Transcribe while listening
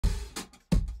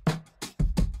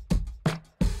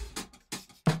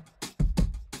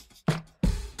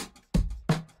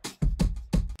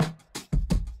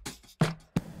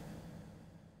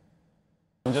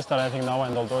I'm just arriving now,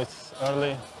 and although it's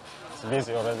early, it's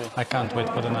busy already. I can't wait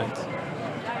for the night.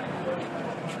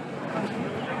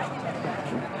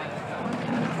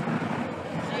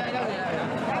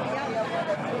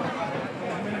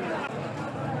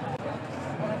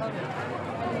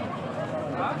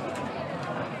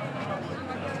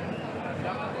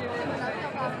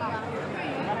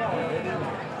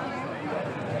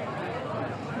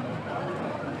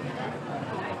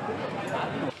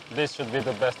 This should be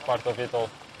the best part of it all.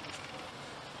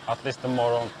 At least the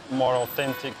more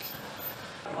authentic.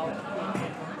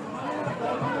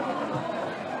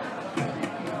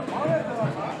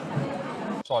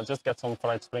 So I'll just get some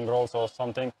fried spring rolls or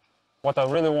something. What I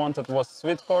really wanted was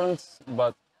sweet corns,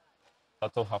 but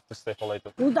that will have to stay for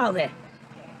later. 2,000.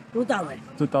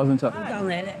 2,000 chap.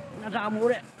 2,000 đấy. Nó ra mua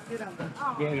đấy.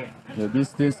 Yeah,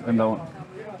 this, and that one.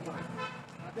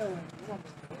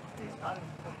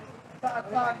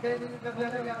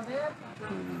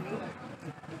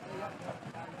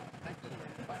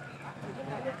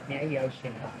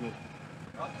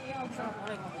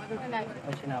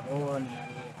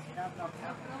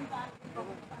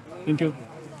 Thank you.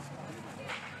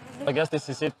 I guess this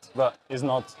is it, but it's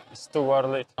not. It's too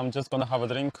early. I'm just gonna have a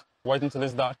drink, wait until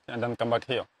it's dark, and then come back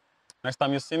here. Next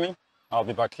time you see me, I'll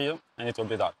be back here, and it will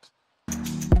be dark.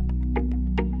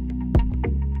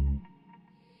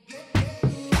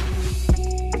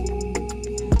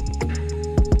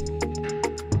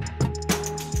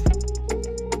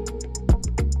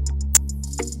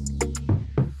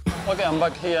 Okay, I'm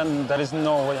back here, and there is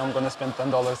no way I'm gonna spend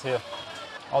 $10 here.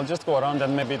 I'll just go around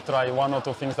and maybe try one or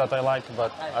two things that I like,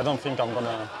 but I don't think I'm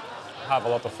gonna have a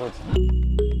lot of food.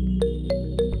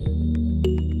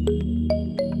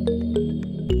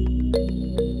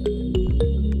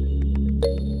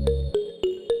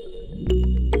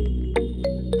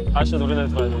 I should really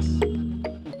try this.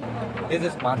 This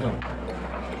is mutton.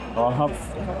 I'll have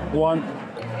one.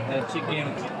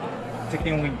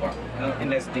 Chicken wing in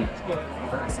the skin.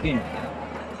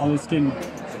 On the skin.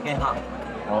 Chicken half.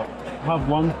 Oh, have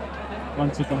one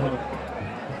chicken head.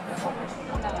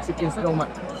 Chicken stomach.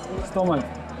 Stomach.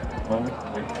 Oh.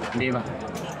 Liver.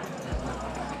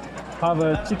 Have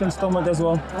a chicken stomach as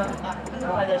well.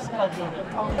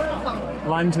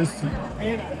 Lime juice.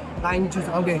 Lime juice,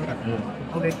 okay.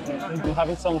 Yeah. Okay. I'm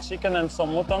having some chicken and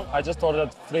some mutton. I just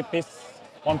ordered 3 pieces,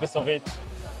 1 piece of each,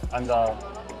 and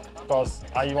because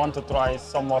I want to try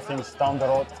some more things down the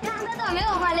road.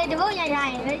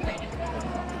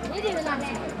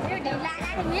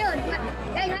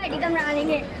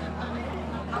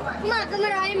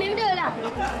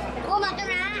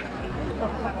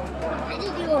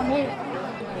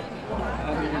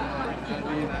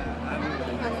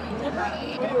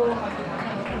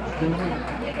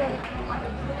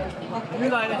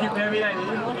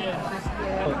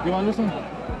 You want this one?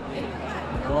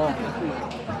 Oh.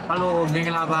 Hello,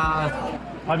 Mingalaba.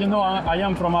 How do you know I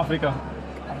am from Africa?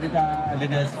 Africa,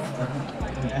 leaders.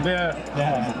 There,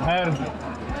 hair.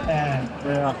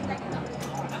 Yeah.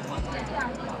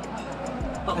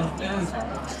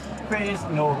 Face,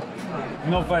 no.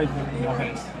 No face. No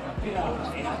face.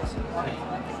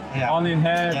 Yeah. Only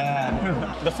hair.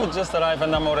 Yeah. The food just arrived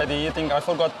and I'm already eating. I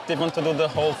forgot even to do the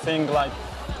whole thing like.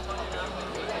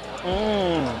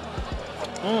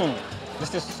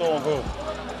 This is so good.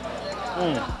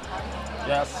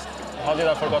 Yes. How did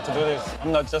I forget to do this?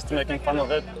 I'm not just making fun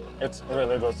of it. It's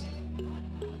really good.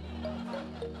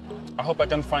 I hope I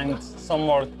can find some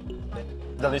more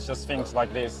delicious things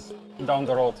like this down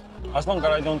the road. As long as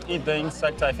I don't eat the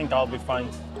insect, I think I'll be fine.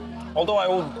 Although I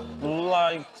would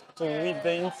like to eat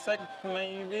the insect,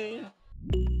 maybe.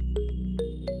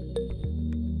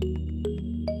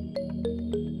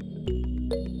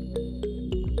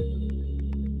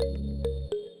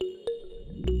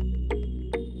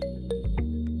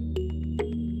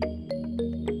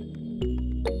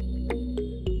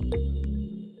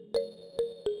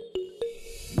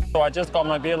 So I just got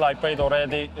my bill, I paid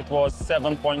already. It was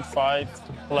 7.5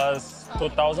 plus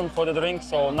 2,000 for the drink,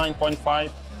 so 9.5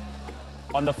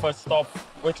 on the first stop,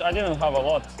 which I didn't have a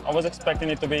lot. I was expecting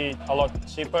it to be a lot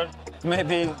cheaper.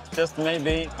 Maybe, just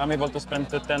maybe, I'm able to spend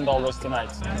the $10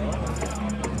 tonight.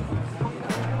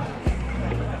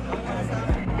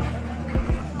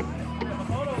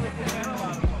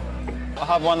 I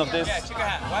have one of this. Yeah, chicken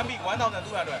hand. 1 week,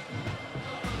 1,200.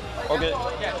 Okay.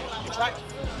 Yeah, you try.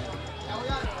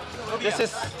 This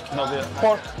is no beer.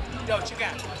 Pork. No,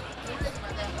 chicken.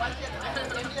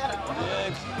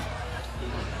 Eggs.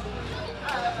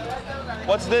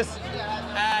 What's this?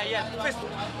 Yeah, fish.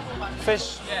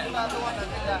 Fish. Yeah.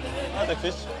 Not the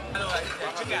fish.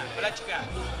 Chicken, black chicken.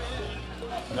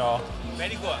 No.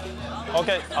 Very good.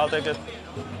 Okay, I'll take it.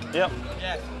 Yep.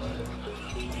 Yes.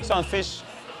 Some fish.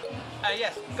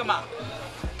 Yes. Come on.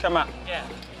 Come on. Yeah.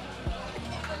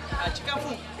 Chicken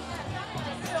food.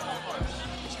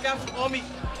 Chicken food or meat.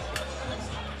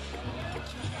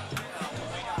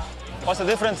 What's the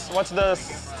difference? What's the All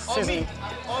seasoning? meat.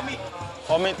 All meat.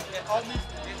 All meat? Yeah, all meat.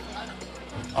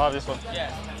 Oh, this one.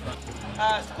 Yes.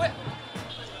 Squid.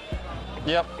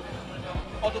 Yep.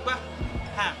 Octopus.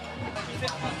 Ham.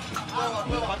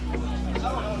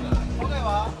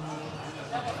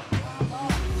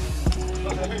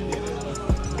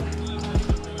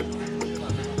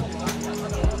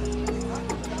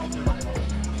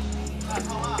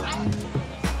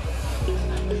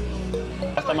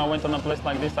 Last time I went on a place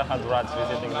like this, I had rats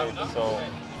visiting me, so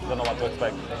don't know what to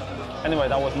expect. Anyway,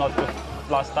 that was not the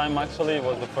last time actually, it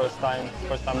was the first time in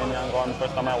Yangon,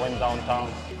 first time I went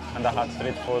downtown and I had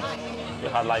street food. We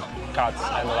had like cats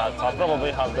and rats. I'll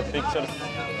probably have the pictures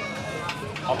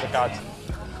of the cats.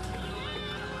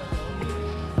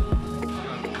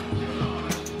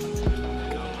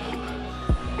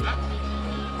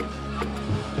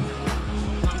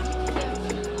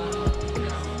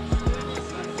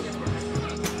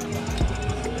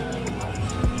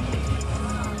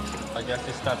 I guess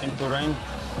it's starting to rain.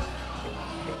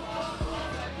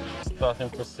 Starting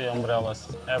to see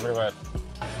umbrellas everywhere.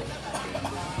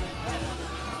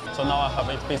 So now I have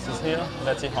 8 pieces here.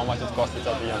 Let's see how much it costs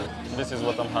at the end. This is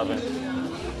what I'm having.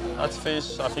 That's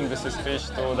fish. I think this is fish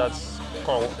too. That's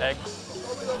coral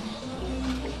eggs.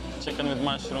 Chicken with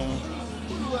mushroom.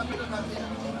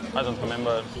 I don't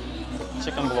remember.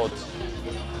 Chicken bloat.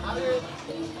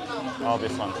 That'll be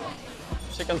fun.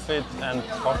 Chicken feet and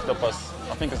octopus.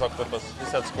 I think it's octopus. He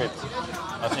said squid.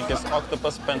 I think it's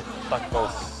octopus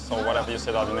pentacles, so whatever you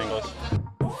say that in English.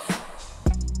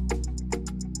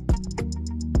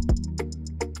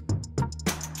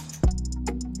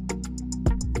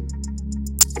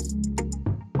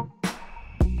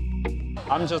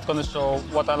 I'm just gonna show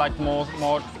what I like more,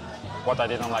 what I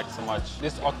didn't like so much.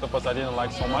 This octopus I didn't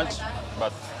like so much,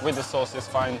 but with the sauce it's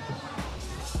fine.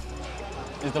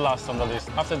 It's the last on the list.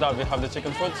 After that we have the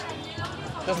chicken foot.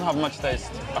 It doesn't have much taste.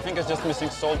 I think it's just missing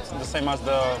salt, the same as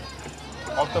the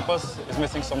octopus. It's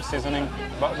missing some seasoning,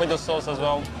 but with the sauce as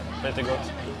well, pretty good.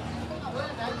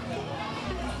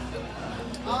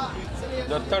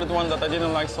 The third one that I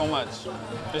didn't like so much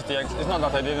is the eggs. It's not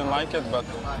that I didn't like it, but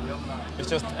it's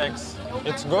just eggs.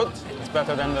 It's good. It's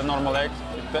better than the normal egg.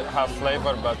 It has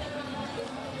flavor, but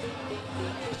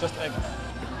it's just egg.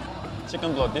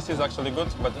 Chicken blood. This is actually good,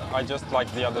 but I just like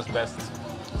the others best.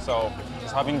 So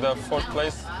it's having the 4th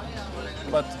place,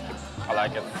 but I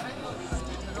like it.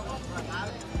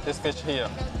 This fish here,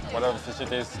 whatever fish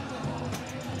it is,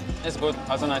 it's good.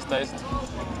 Has a nice taste.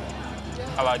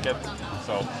 I like it.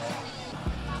 So.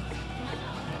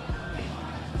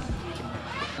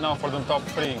 Now for the top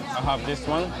 3, I have this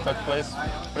one, 3rd place,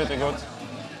 pretty good.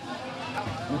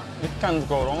 It can't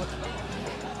go wrong.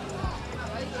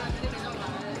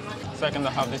 Second,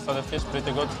 I have this other fish,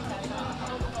 pretty good.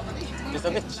 It's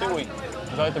a bit chewy.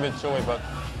 It's a little bit chewy, but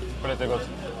pretty good.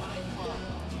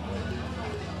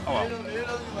 Oh well.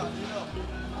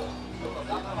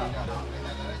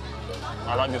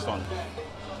 I like this one.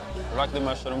 I like the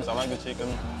mushrooms, I like the chicken,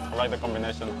 I like the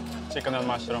combination. Chicken and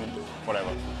mushroom, whatever.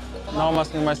 Now I'm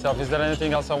asking myself, is there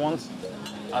anything else I want?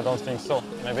 I don't think so.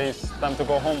 Maybe it's time to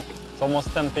go home. It's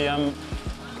almost 10 p.m.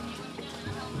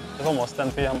 It's almost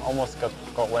 10 p.m. Almost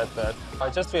got wet there. I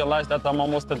just realized that I'm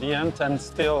almost at the end and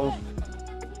still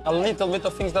a little bit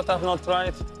of things that I've not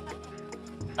tried.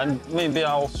 And maybe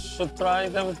I should try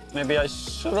them. Maybe I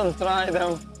shouldn't try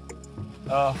them.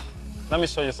 Let me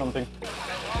show you something.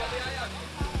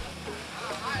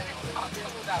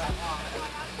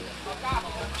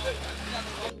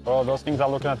 Oh, those things are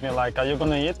looking at me like, are you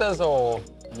gonna eat us or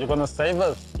you gonna save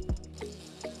us?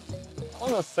 I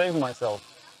wanna save myself.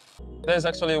 There's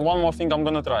actually one more thing I'm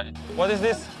gonna try. What is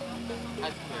this?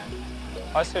 Ice cream.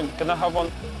 Ice cream. Can I have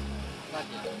one?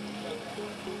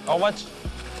 How much?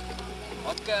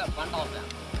 Okay, 1,000.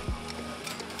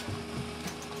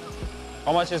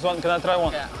 How much is one? Can I try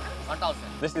one? Yeah, 1,000.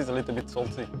 This is a little bit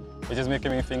salty, which is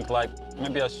making me think like,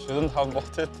 maybe I shouldn't have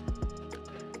bought it.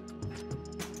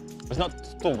 It's not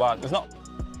too bad. It's not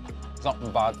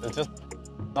bad. It's just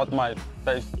not my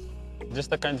taste.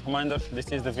 Just a kind of reminder, this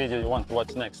is the video you want to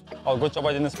watch next. Oh, good job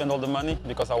I didn't spend all the money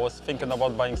because I was thinking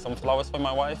about buying some flowers for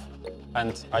my wife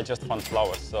and I just found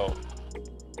flowers, so.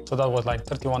 So that was like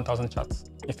 31,000 chats.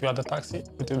 If you had a taxi,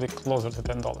 it will be closer to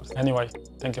 $10. Anyway,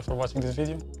 thank you for watching this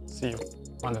video. See you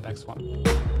on the next one.